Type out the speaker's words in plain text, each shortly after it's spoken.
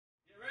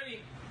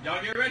Y'all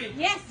get ready?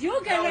 Yes,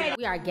 you get ready.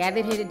 We are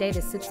gathered here today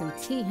to sip some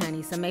tea,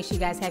 honey. So make sure you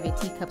guys have your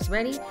teacups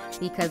ready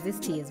because this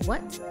tea is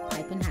what?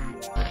 Piping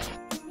hot.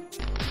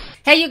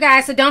 Hey, you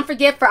guys, so don't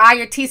forget for all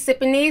your tea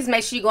sipping needs,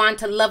 make sure you go on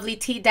to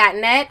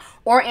lovelyti.net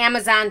or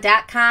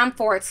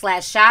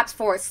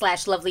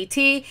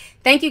amazon.com/shops/Lovelyti.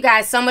 Thank you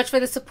guys so much for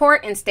the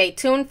support and stay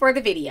tuned for the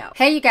video.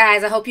 Hey, you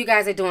guys, I hope you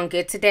guys are doing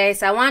good today.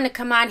 So I wanted to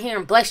come on here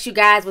and bless you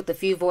guys with a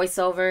few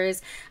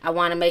voiceovers. I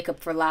want to make up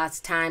for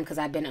lost time because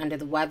I've been under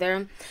the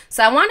weather.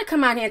 So I want to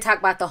come on here and talk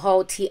about the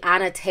whole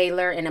Teyana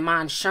Taylor and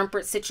Iman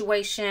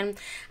situation.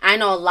 I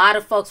know a lot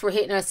of folks were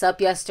hitting us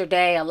up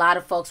yesterday. A lot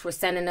of folks were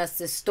sending us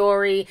this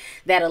story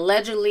that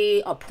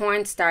allegedly a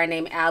porn star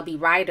named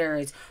Albie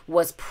Riders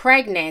was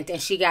pregnant,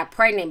 and she got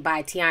pregnant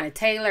by Teyana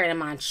Taylor and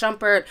Iman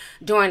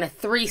during a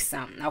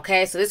threesome. Okay,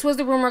 so this was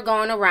the rumor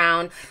going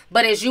around,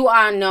 but as you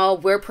all know,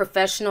 we're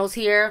professionals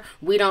here.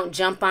 We don't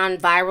jump on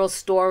viral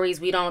stories.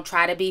 We don't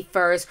try to be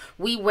first.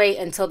 We wait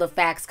until the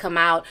facts come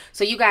out.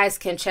 So you guys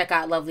can check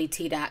out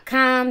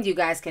lovelyti.com. You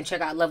guys can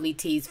check out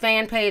Lovelyty's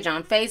fan page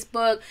on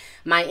Facebook,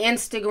 my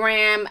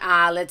Instagram,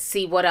 let's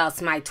see what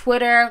else, my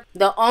Twitter.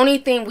 The only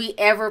thing we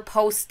ever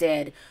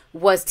posted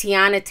was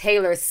Teyana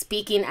Taylor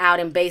speaking out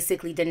and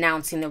basically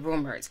denouncing the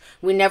rumors.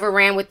 We never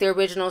ran with the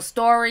original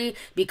story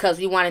because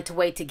we wanted to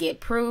wait to get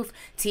proof.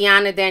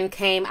 Teyana then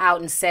came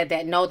out and said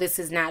that, no, this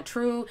is not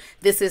true.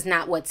 This is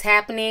not what's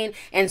happening.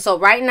 And so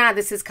right now,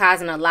 this is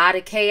causing a lot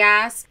of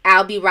chaos.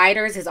 Albie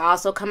Riders has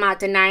also come out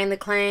denying the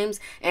claims.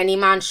 And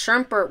Iman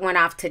went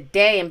off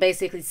today and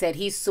basically said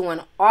he's suing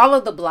all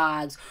of the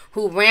blogs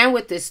who ran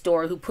with this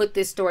story, who put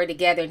this story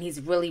together, and he's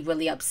really,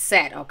 really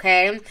upset,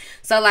 okay?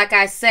 So like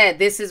I said,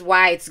 this is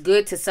why it's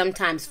good to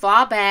sometimes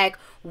fall back,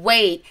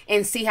 wait,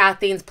 and see how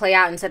things play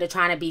out instead of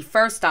trying to be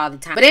first all the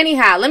time. But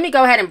anyhow, let me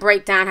go ahead and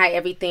break down how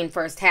everything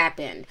first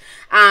happened.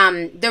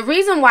 The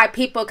reason why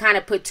people kind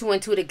of put two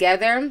and two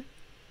together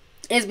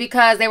is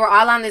because they were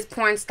all on this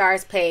porn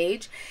star's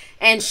page,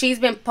 and she's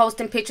been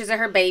posting pictures of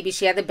her baby.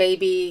 She had the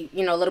baby,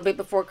 you know, a little bit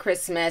before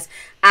Christmas.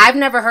 I've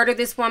never heard of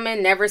this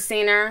woman, never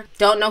seen her,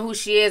 don't know who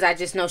she is. I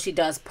just know she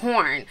does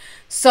porn.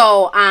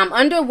 So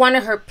under one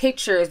of her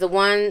pictures, the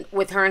one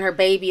with her and her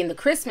baby in the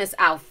Christmas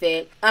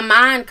outfit,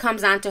 Iman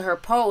comes onto her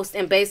post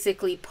and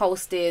basically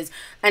posts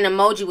an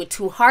emoji with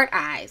two heart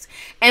eyes.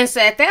 And so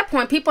at that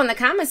point, people in the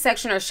comment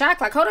section are shocked,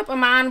 like, hold up,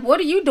 Iman,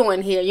 what are you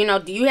doing here? You know,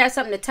 do you have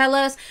something to tell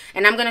us?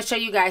 And I'm going to show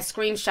you guys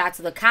screenshots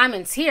of the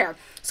comments here.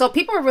 So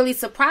people are really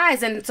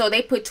surprised, and so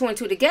they put two and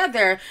two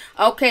together.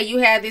 Okay, you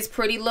have this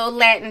pretty little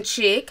Latin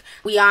chick.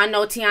 We all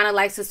know Teyana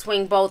likes to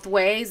swing both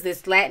ways.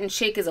 This Latin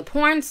chick is a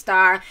porn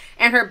star,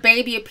 and her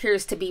baby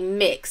appears to be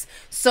mixed.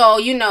 So,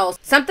 you know,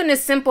 something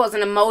as simple as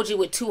an emoji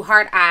with two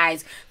heart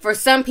eyes, for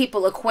some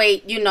people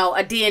equate, you know,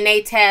 a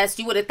DNA test.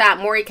 You would have thought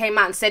Maury came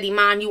out and said,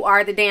 Iman, you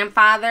are the damn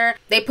father.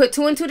 They put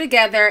two and two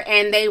together,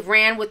 and they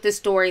ran with the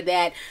story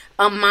that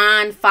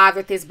Iman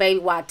fathered this baby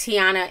while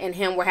Teyana and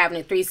him were having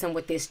a threesome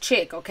with this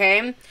chick,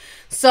 okay?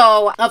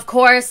 So, of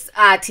course,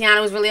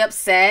 Teyana was really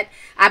upset.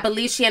 I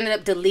believe she ended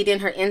up deleting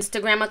her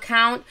Instagram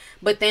account,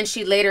 but then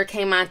she later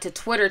came onto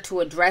Twitter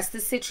to address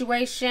the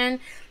situation.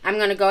 I'm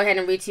going to go ahead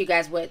and read to you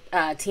guys what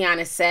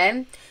Teyana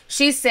said.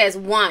 She says,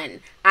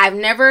 1, I've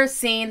never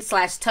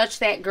seen/touched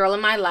that girl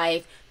in my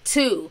life.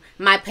 2,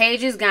 my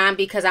page is gone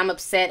because I'm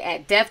upset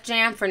at Def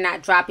Jam for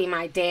not dropping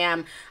my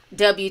damn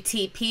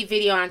WTP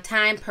video on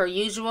time per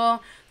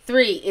usual.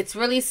 3, it's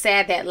really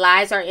sad that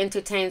lies are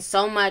entertained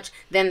so much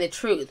than the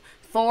truth.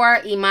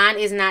 4, Iman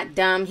is not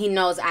dumb. He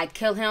knows I'd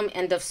kill him.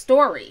 End of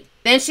story.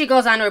 Then she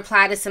goes on to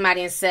reply to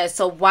somebody and says,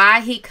 so why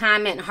he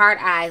comment heart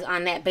eyes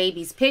on that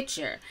baby's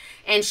picture?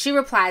 And she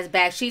replies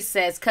back, she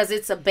says, because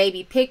it's a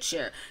baby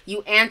picture.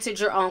 You answered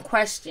your own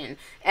question.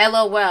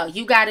 LOL,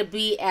 you got to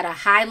be at a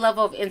high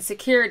level of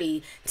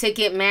insecurity to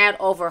get mad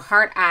over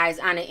heart eyes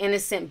on an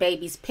innocent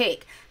baby's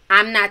pic.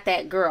 I'm not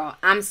that girl.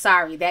 I'm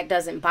sorry. That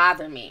doesn't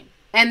bother me.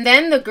 And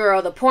then the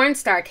girl, the porn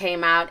star,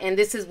 came out, and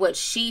this is what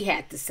she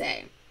had to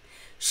say.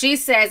 She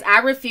says, I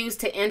refuse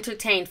to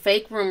entertain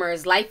fake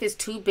rumors. Life is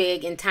too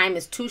big and time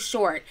is too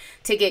short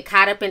to get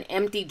caught up in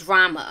empty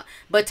drama.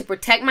 But to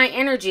protect my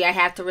energy, I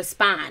have to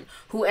respond.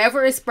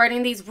 Whoever is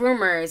spreading these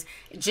rumors,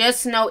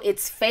 just know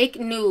it's fake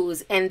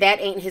news and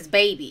that ain't his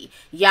baby.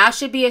 Y'all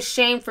should be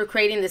ashamed for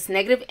creating this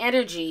negative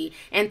energy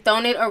and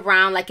throwing it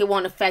around like it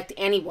won't affect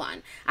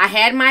anyone. I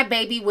had my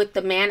baby with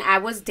the man I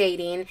was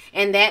dating,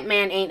 and that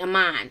man ain't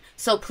Iman.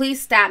 So please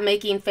stop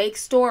making fake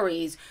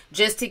stories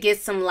just to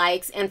get some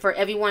likes, and for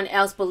everyone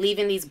else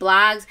believing these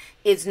blogs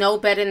is no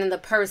better than the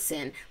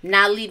person.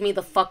 Now leave me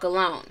the fuck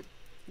alone.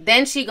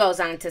 Then she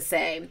goes on to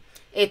say,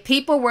 if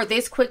people were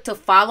this quick to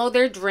follow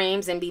their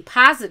dreams and be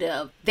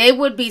positive, they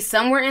would be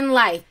somewhere in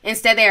life.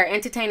 Instead, they are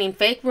entertaining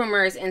fake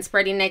rumors and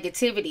spreading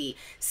negativity.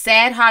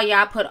 Sad how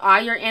y'all put all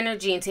your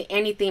energy into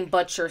anything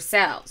but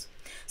yourselves.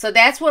 So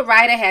that's what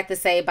Ryder had to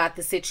say about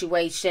the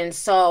situation.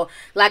 So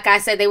like I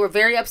said, they were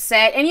very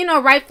upset, and you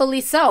know, rightfully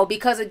so,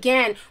 because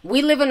again,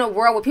 we live in a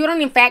world where people don't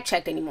even fact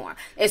check anymore.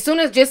 As soon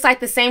as, just like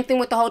the same thing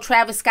with the whole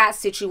Travis Scott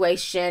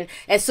situation,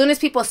 as soon as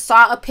people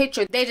saw a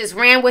picture, they just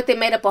ran with it,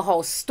 made up a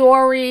whole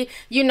story.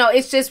 You know,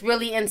 it's just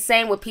really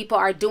insane what people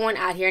are doing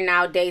out here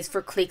nowadays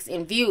for clicks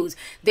and views.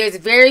 There's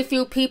very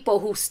few people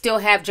who still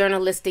have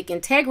journalistic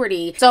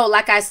integrity. So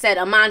like I said,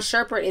 Iman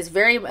Shumpert is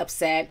very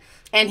upset,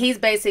 and he's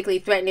basically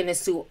threatening to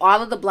sue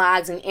all of the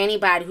blogs and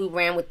anybody who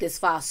ran with this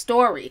false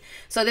story.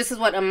 So this is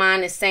what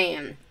Iman is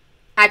saying.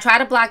 I try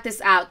to block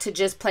this out to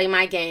just play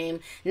my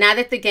game. Now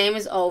that the game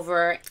is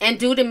over, and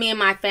due to me and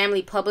my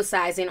family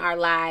publicizing our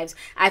lives,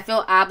 I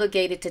feel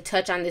obligated to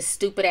touch on this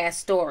stupid ass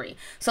story.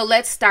 So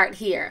let's start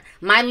here.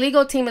 My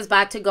legal team is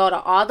about to go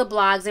to all the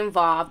blogs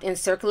involved in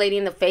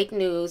circulating the fake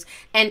news,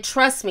 and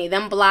trust me,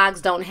 them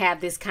blogs don't have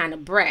this kind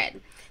of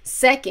bread.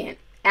 Second,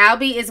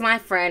 Albie is my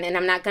friend, and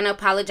I'm not going to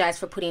apologize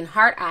for putting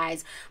heart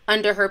eyes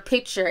under her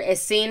picture,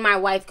 as seeing my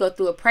wife go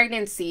through a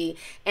pregnancy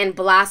and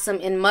blossom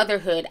in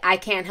motherhood. I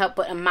can't help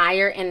but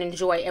admire and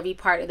enjoy every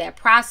part of that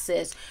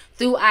process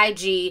through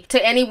IG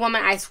to any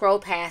woman I scroll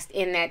past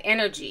in that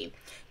energy.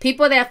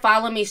 People that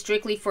follow me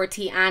strictly for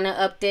Teyana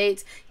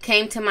updates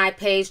came to my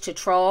page to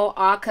troll,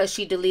 all because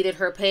she deleted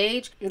her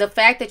page. The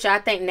fact that y'all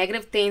think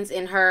negative things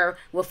in her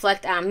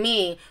reflect on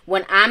me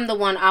when I'm the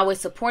one always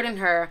supporting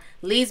her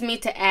leads me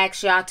to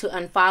ask y'all to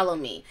unfollow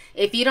me.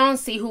 If you don't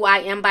see who I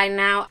am by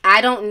now,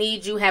 I don't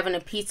need you having a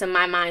piece of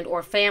my mind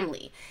or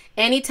family.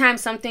 Anytime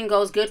something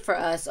goes good for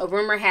us, a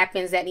rumor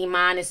happens that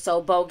Iman is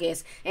so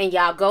bogus, and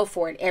y'all go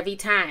for it every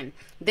time.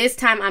 This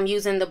time I'm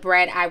using the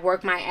bread I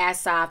work my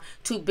ass off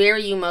to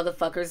bury you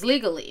motherfuckers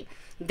legally.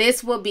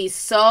 This will be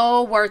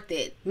so worth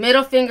it.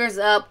 Middle fingers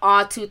up,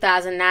 all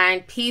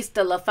 2009. Peace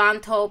de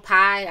Lefanto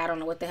Pie. I don't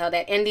know what the hell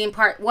that ending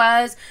part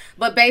was.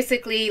 But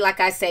basically, like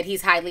I said,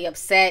 he's highly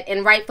upset,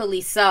 and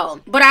rightfully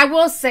so. But I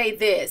will say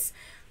this.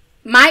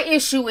 My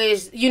issue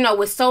is, you know,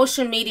 with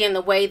social media and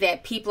the way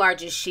that people are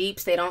just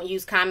sheeps. They don't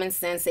use common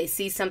sense. They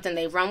see something,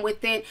 they run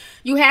with it.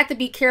 You have to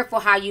be careful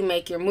how you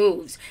make your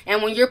moves.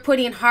 And when you're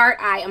putting heart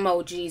eye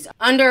emojis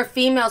under a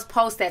female's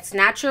post that's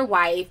not your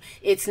wife,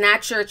 it's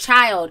not your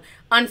child,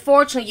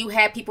 unfortunately, you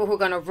have people who are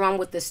going to run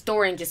with the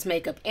story and just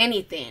make up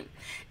anything.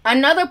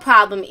 Another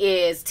problem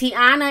is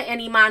Teyana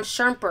and Iman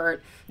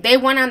Shumpert, they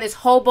went on this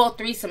hobo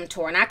threesome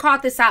tour. And I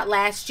called this out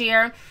last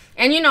year.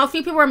 And, you know, a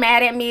few people were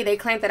mad at me. They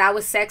claimed that I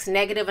was sex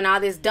negative and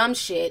all this dumb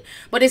shit.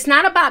 But it's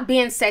not about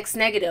being sex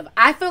negative.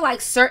 I feel like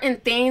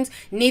certain things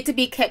need to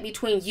be kept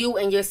between you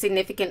and your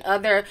significant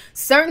other.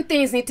 Certain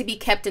things need to be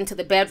kept into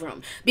the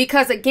bedroom.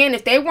 Because, again,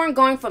 if they weren't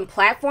going from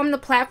platform to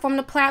platform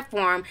to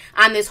platform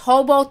on this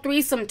hobo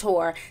threesome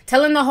tour,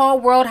 telling the whole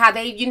world how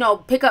they, you know,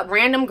 pick up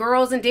random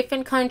girls in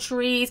different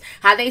countries,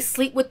 how they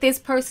sleep with this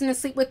person and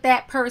sleep with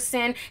that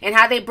person, and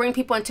how they bring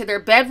people into their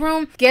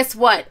bedroom, guess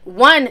what?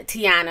 One,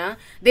 Teyana,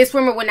 this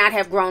rumor would not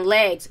have grown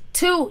legs.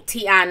 Two,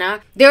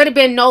 Teyana, there would have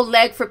been no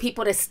leg for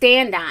people to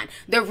stand on.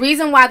 The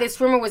reason why this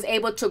rumor was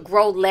able to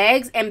grow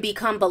legs and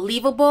become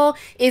believable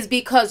is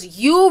because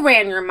you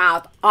ran your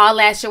mouth all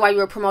last year while you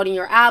were promoting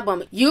your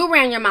album. You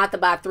ran your mouth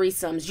about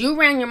threesomes. You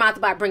ran your mouth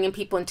about bringing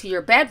people into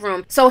your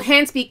bedroom. So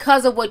hence,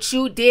 because of what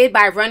you did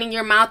by running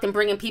your mouth and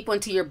bringing people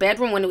into your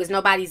bedroom when it was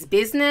nobody's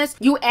business,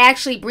 you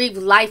actually breathed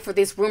life for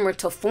this rumor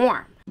to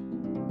form.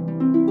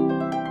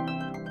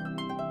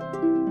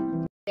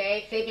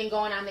 They've been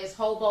going on this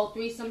hobo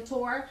threesome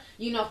tour.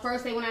 You know,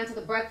 first they went on to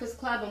the Breakfast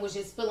Club and was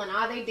just spilling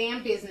all their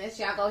damn business.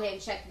 Y'all go ahead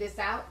and check this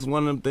out. It's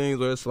one of them things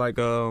where it's like,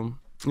 you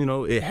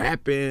know, it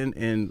happened,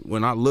 and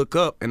when I look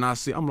up and I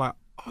see, I'm like,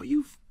 oh,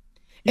 you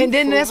and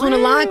then that's when the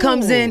line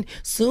comes in.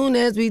 Soon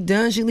as we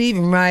done, she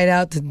leaving right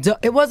out the door.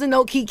 It wasn't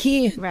no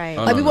kikiing. Right.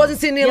 Like we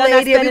wasn't sitting there,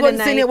 lady. We wasn't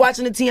sitting there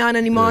watching the Teyana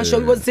and Iman show.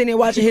 We wasn't sitting there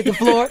watching Hit the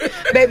Floor.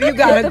 Baby, you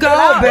gotta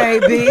go,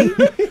 baby.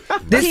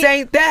 This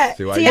ain't that.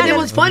 And then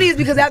what's funny is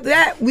because after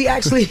that, we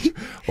actually,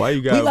 why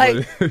you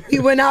got we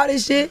went out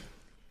and shit.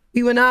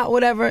 We went out,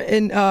 whatever,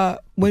 and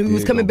when we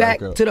was coming back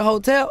to the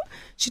hotel,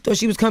 she thought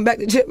she was coming back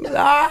to Chip. All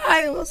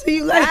right, we'll see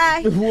you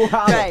later.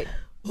 Right.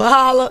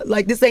 Holla,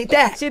 like this ain't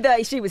that. She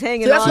thought she was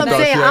hanging so that's on.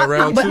 What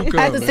I'm saying. But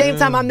at the same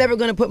time, I'm never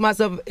gonna put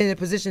myself in a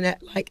position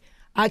that like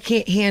I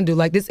can't handle.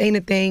 Like this ain't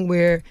a thing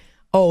where,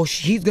 oh,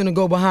 she's gonna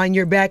go behind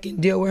your back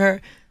and deal with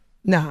her.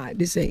 Nah,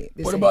 this ain't.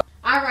 This ain't.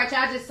 All right,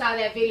 y'all just saw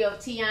that video of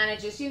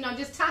Teyana just, you know,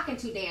 just talking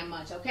too damn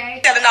much,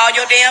 okay? Telling all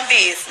your damn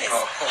business.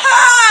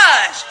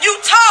 Hush! You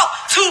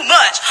talk too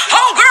much.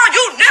 Homegirl,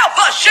 you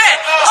never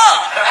shut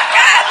up.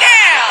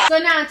 Goddamn! So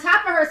now on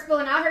top of her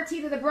spilling all her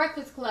tea to the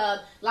Breakfast Club,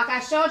 like I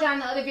showed y'all in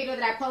the other video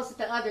that I posted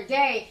the other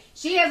day,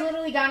 she has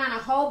literally gone on a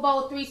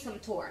hobo threesome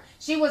tour.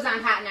 She was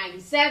on Hot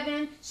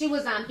 97. She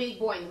was on Big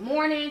Boy in the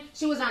Morning.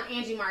 She was on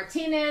Angie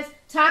Martinez,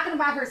 talking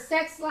about her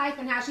sex life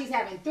and how she's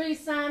having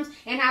threesomes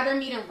and how they're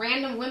meeting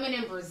random women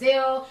in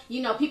Brazil,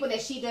 you know, people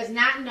that she does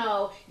not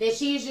know, that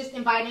she's just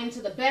invited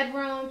into the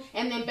bedroom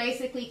and then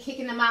basically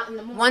kicking them out in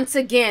the morning. Once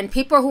again,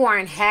 people who are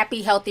in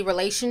happy, healthy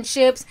relationships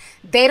relationships,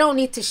 they don't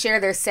need to share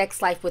their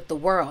sex life with the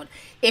world.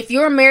 If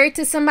you're married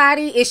to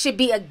somebody, it should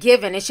be a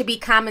given. It should be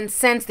common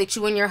sense that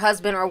you and your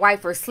husband or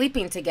wife are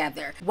sleeping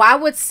together. Why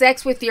would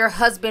sex with your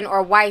husband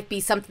or wife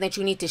be something that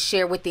you need to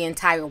share with the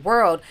entire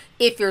world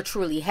if you're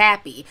truly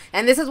happy?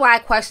 And this is why I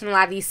question a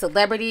lot of these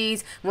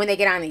celebrities when they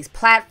get on these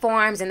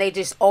platforms and they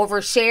just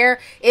overshare.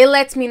 It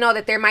lets me know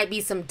that there might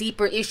be some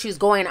deeper issues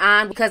going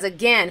on, because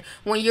again,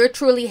 when you're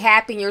truly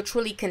happy and you're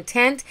truly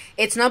content,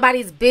 it's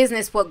nobody's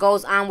business what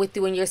goes on with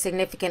you and your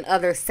significant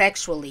other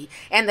sexually.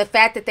 And the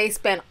fact that they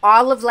spent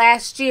all of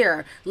last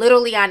year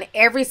literally on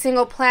every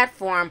single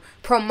platform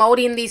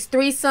promoting these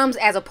threesomes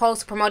as opposed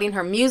to promoting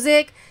her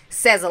music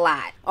says a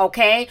lot,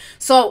 okay?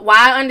 So while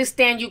I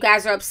understand you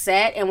guys are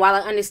upset, and while I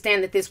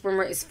understand that this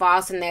rumor is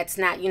false and that's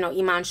not, you know,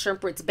 Iman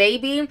Shumpert's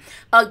baby,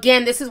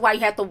 again, this is why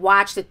you have to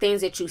watch the things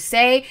that you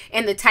say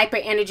and the type of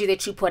energy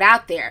that you put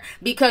out there.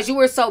 Because you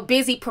were so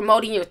busy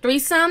promoting your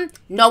threesome,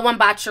 no one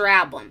bought your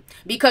album.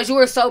 Because you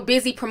were so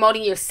busy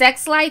promoting your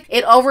sex life,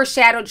 it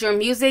overshadowed your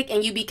music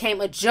and you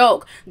became a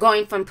joke,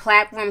 going from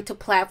platform to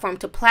platform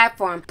to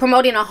platform,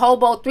 promoting a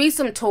hobo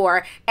threesome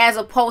tour as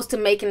opposed to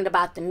making it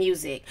about the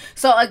music.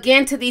 So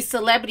again, to these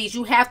celebrities,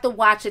 you have to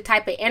watch the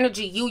type of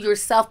energy you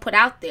yourself put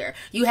out there.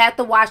 You have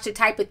to watch the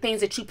type of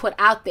things that you put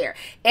out there.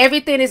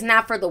 Everything is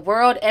not for the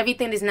world.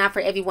 Everything is not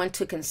for everyone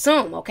to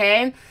consume,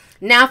 okay?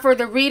 Now, for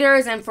the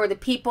readers and for the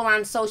people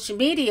on social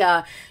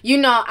media, you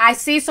know, I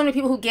see so many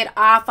people who get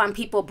off on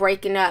people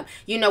breaking up.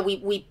 You know,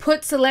 we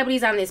put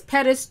celebrities on this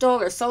pedestal,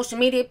 or social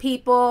media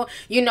people,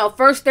 you know,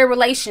 first their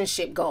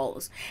relationship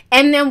goals.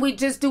 And then we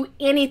just do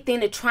anything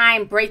to try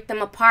and break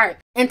them apart.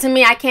 And to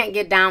me, I can't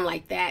get down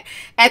like that.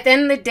 At the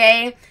end of the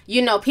day,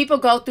 you know, people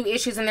go through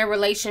issues in their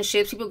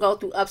relationships. People go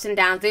through ups and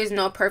downs. There's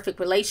no perfect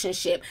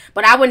relationship.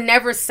 But I would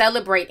never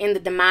celebrate in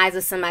the demise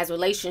of somebody's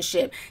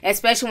relationship,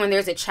 especially when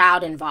there's a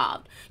child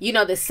involved. You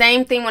know, the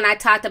same thing when I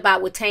talked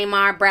about with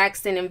Tamar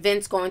Braxton and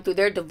Vince going through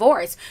their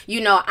divorce.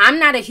 You know, I'm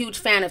not a huge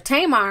fan of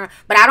Tamar,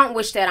 but I don't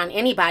wish that on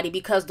anybody,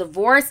 because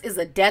divorce is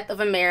a death of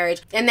a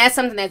marriage. And that's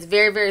something that's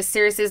very, very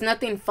serious. There's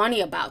nothing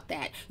funny about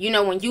that. You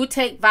know, when you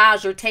take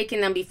vows, you're taking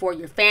them before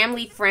your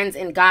family, friends,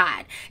 and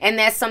God. And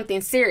that's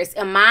something serious.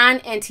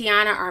 Iman and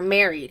Teyana are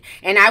married,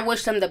 and I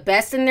wish them the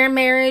best in their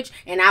marriage,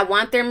 and I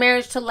want their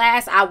marriage to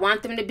last. I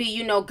want them to be,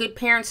 you know, good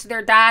parents to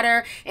their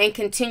daughter and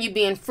continue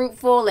being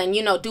fruitful and,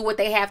 you know, do what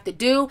they have to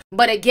do.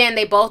 But again,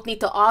 they both need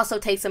to also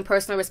take some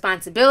personal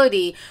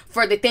responsibility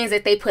for the things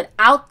that they put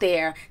out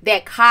there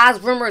that cause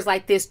rumors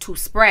like this to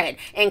spread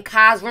and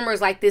cause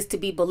rumors like this to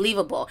be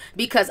believable.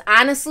 Because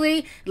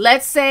honestly,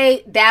 let's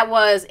say that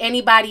was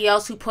anybody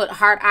else who put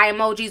heart eye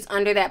emojis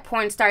under that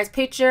porn star's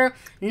picture,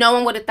 no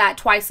one would have thought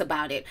twice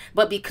about it.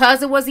 But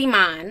because it was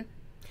Iman,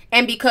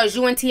 and because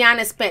you and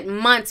Teyana spent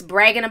months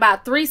bragging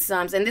about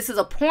threesomes, and this is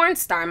a porn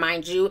star,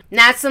 mind you,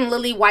 not some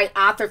lily white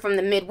author from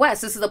the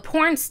Midwest. This is a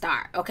porn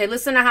star. Okay,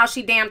 listen to how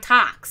she damn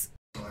talks.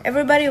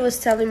 Everybody was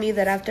telling me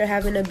that after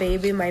having a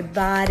baby, my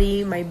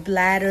body, my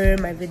bladder,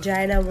 my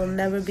vagina will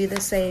never be the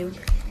same.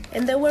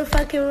 And they were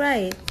fucking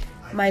right.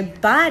 My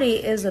body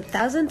is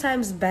 1,000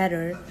 times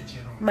better.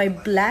 My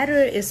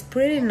bladder is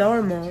pretty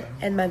normal,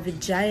 and my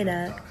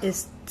vagina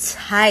is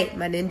tight,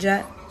 my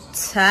ninja,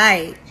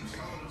 tight.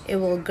 It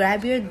will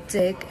grab your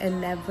dick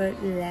and never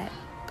let.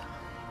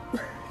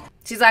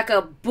 She's like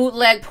a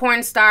bootleg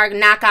porn star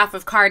knockoff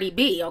of Cardi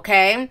B,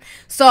 okay?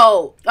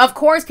 So, of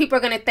course, people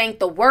are going to think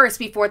the worst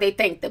before they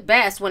think the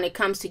best when it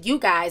comes to you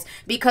guys,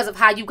 because of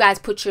how you guys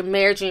put your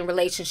marriage and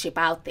relationship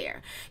out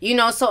there. You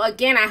know, so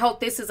again, I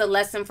hope this is a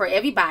lesson for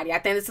everybody. I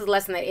think this is a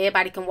lesson that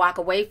everybody can walk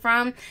away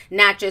from.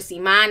 Not just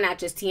Iman, not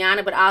just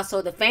Teyana, but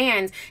also the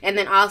fans. And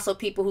then also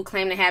people who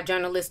claim to have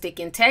journalistic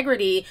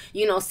integrity,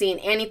 you know, seeing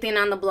anything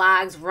on the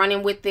blogs,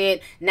 running with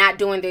it, not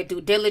doing their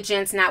due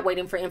diligence, not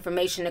waiting for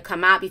information to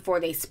come out before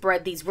they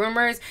spread these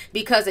rumors.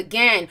 Because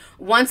again,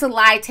 once a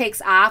lie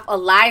takes off, a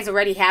lie is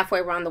already halfway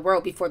around the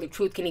world before the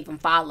truth can even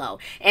follow.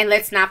 And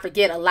let's not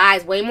forget, a lie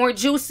is way more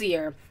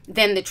juicier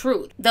than the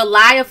truth. The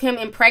lie of him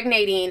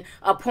impregnating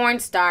a porn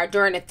star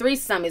during a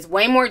threesome is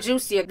way more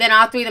juicier than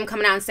all three of them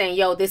coming out and saying,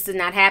 yo, this did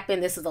not happen,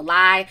 this is a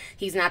lie,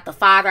 he's not the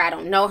father, I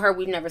don't know her,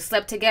 we've never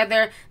slept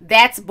together.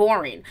 That's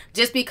boring.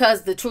 Just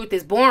because the truth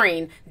is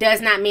boring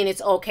does not mean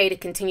it's okay to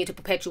continue to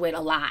perpetuate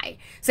a lie.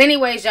 So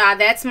anyways, y'all,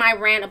 that's my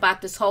rant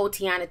about this whole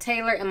Teyana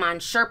Taylor, Iman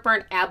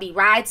Shumpert, Albie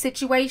Ride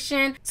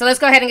situation. So let's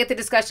go ahead and get the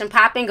discussion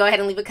popping. Go ahead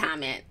and leave a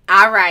comment.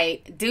 All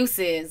right,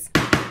 deuces.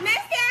 Missy!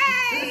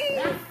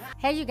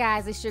 Hey you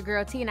guys, it's your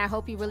girl T, and I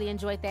hope you really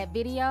enjoyed that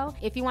video.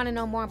 If you want to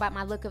know more about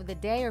my look of the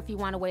day, or if you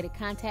want a way to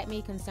contact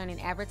me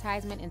concerning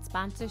advertisement and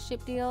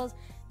sponsorship deals,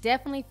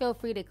 definitely feel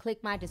free to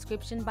click my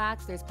description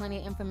box. There's plenty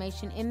of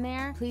information in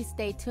there. Please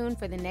stay tuned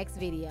for the next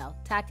video.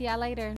 Talk to y'all later.